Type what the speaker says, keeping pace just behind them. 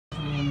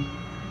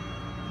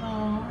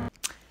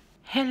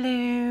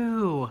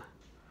Hello!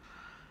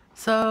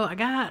 So I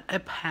got a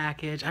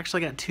package.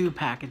 Actually, I got two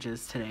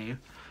packages today.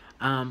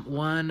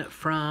 One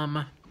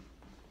from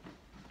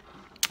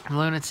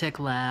Lunatick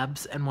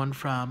Labs and one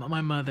from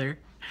my mother.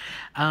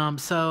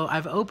 So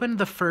I've opened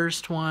the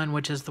first one,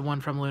 which is the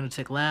one from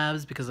Lunatick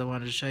Labs, because I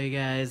wanted to show you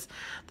guys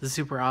the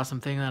super awesome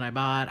thing that I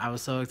bought. I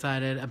was so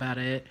excited about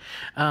it.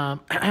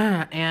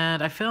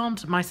 And I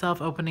filmed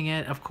myself opening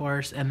it, of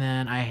course, and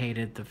then I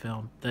hated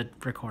the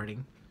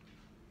recording.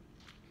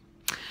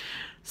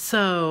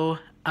 So,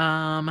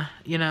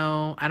 you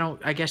know,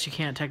 I guess you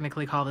can't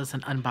technically call this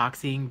an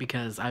unboxing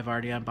because I've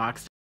already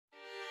unboxed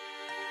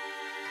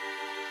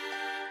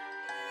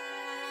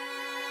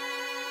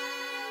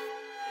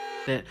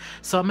it.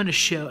 So I'm gonna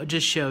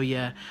show you.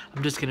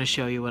 I'm just gonna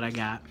show you what I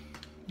got,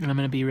 and I'm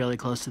gonna be really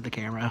close to the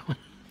camera.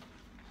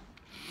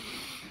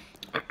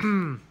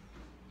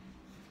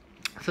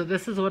 So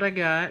this is what I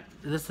got.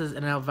 This is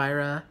an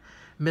Elvira,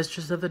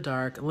 Mistress of the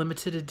Dark,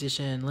 limited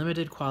edition,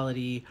 limited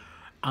quality,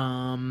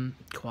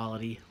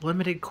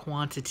 limited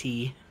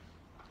quantity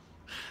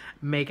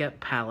makeup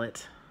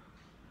palette.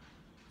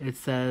 It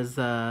says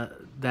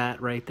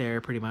that right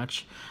there pretty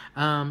much.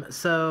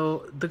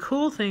 So the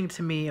cool thing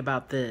to me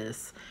about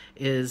this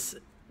is,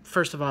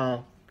 first of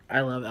all, I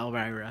love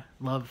Elvira.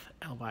 Love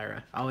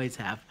Elvira. Always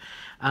have.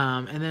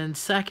 And then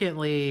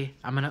secondly,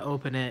 I'm gonna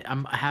open it.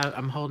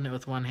 I'm holding it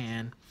with one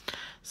hand.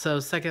 So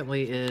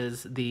secondly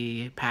is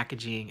the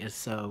packaging is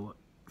so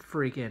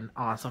freaking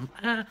awesome.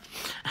 I'm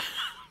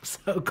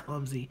so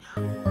clumsy.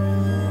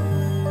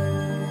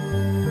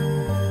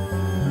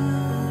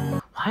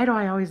 Why do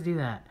I always do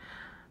that?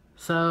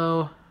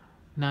 So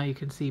now you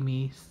can see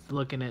me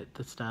looking at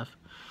the stuff.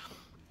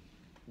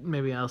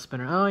 Maybe I'll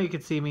spin her. Oh, you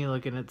can see me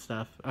looking at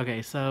stuff.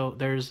 Okay, so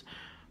there's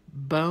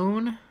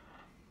Bone.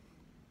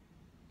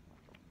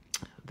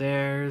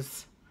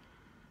 There's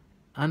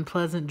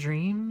Unpleasant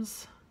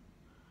Dreams.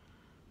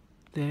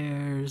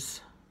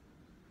 There's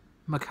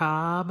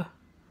Macabre.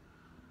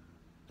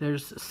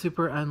 There's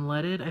Super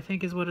Unleaded, I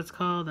think is what it's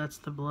called. That's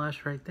the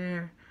blush right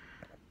there.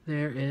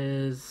 There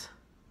is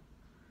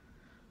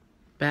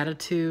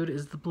Batitude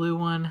is the blue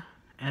one.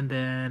 And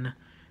then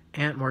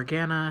Aunt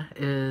Morgana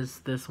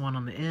is this one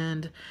on the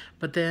end.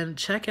 But then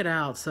check it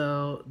out.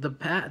 So the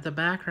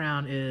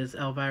background is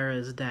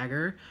Elvira's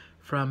dagger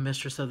from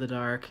Mistress of the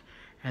Dark.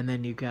 And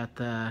then you got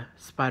the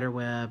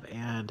spiderweb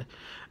and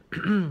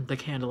the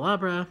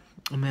candelabra.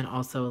 And then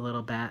also a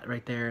little bat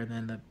right there. And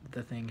then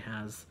the thing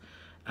has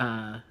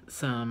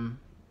some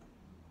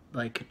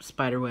like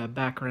spiderweb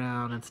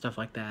background and stuff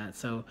like that.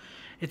 So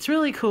it's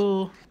really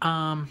cool.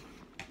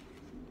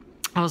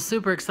 I was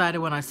super excited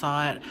when I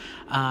saw it.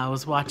 I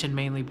was watching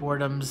mainly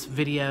Boredom's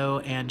video,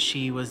 and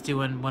she was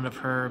doing one of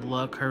her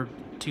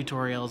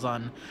tutorials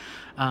on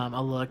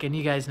a look. And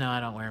you guys know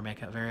I don't wear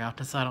makeup very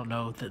often, so I don't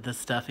know that this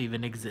stuff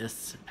even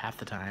exists half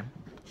the time.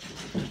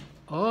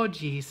 Oh,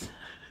 jeez.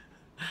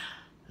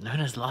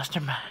 Luna's lost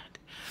her mind.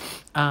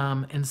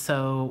 And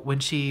so when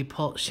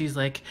she's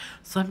like,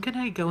 so I'm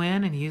gonna go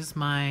in and use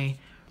my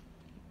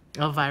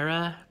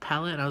Elvira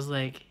palette. And I was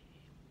like,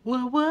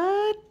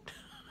 what?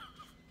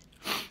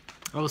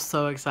 I was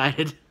so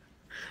excited.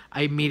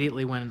 I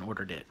immediately went and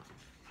ordered it.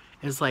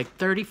 It was like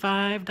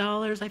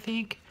 $35, I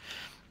think.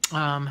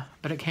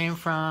 But it came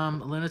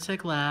from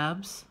Lunatick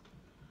Labs.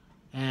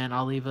 And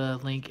I'll leave a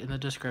link in the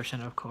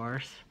description, of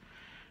course.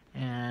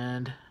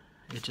 And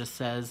it just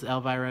says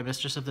Elvira,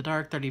 Mistress of the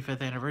Dark,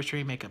 35th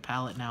Anniversary Makeup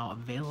Palette now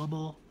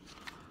available.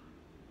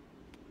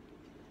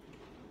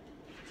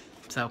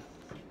 So,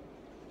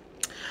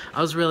 I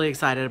was really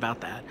excited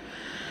about that.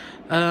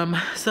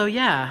 So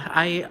yeah,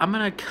 I'm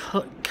gonna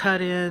cut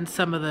in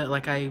some of the,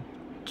 like I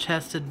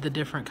tested the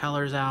different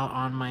colors out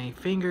on my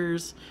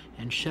fingers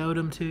and showed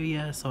them to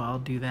you, so I'll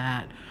do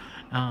that.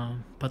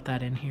 Put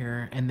that in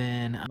here, and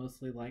then I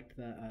mostly liked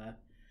the,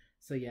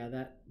 so yeah,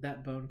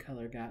 that bone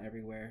color got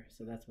everywhere,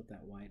 so that's what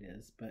that white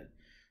is. But,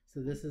 so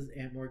this is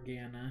Aunt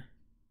Morgana,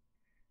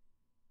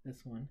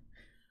 this one,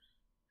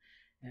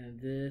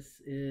 and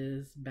this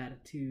is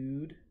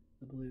Batitude,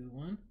 the blue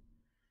one.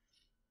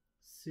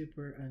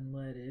 Super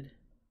Unleaded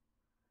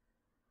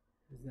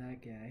is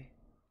that guy.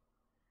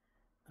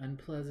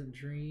 Unpleasant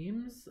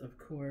Dreams, of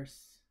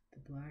course, the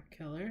black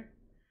color.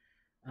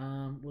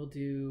 We'll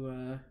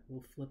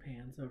flip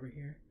hands over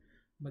here.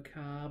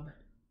 Macabre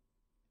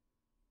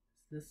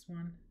is this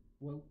one.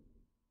 Whoa.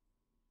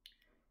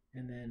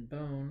 And then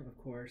Bone, of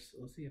course,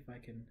 we'll see if I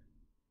can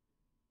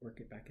work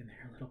it back in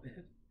there a little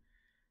bit,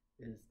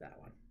 is that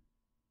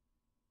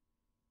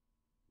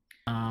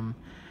one.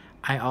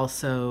 I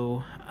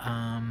also,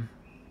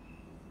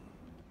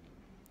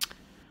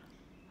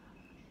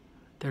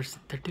 they're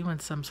doing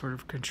some sort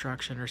of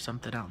construction or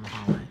something out in the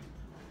hallway,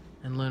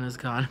 and Luna's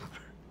gone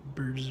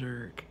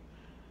berserk.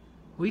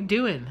 What are we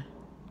doing?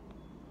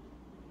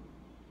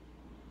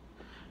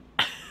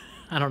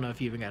 I don't know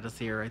if you even got to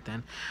see her right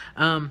then.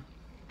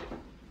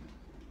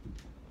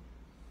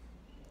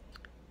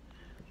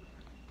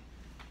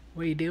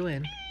 What are you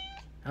doing?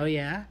 Oh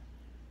yeah?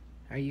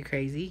 Are you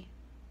crazy?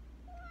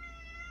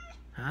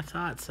 I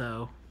thought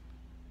so.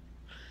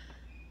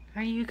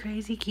 Are you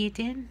crazy,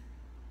 kitten?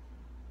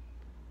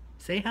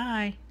 Say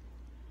hi.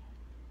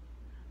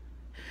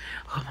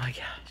 Oh my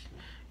gosh.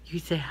 You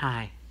say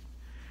hi.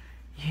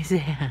 You say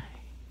hi.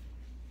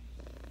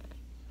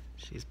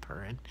 She's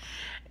purring.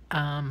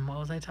 What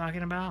was I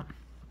talking about?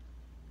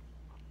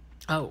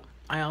 Oh,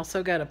 I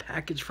also got a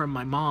package from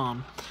my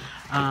mom.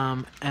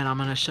 And I'm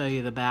gonna show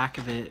you the back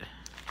of it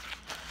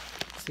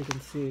so you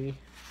can see.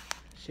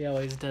 She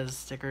always does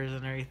stickers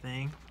and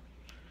everything.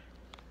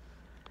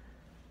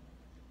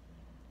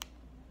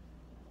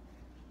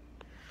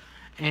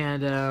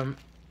 And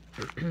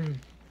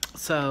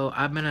so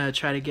I'm gonna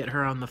try to get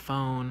her on the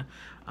phone,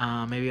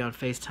 maybe on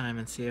FaceTime,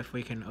 and see if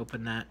we can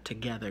open that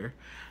together.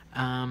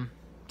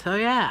 So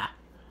yeah,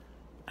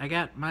 I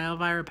got my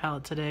Elvira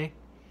palette today.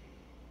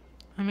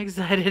 I'm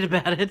excited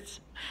about it.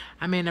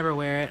 I may never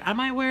wear it. I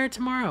might wear it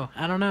tomorrow.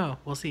 I don't know.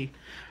 We'll see.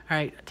 All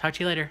right, talk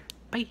to you later.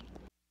 Bye.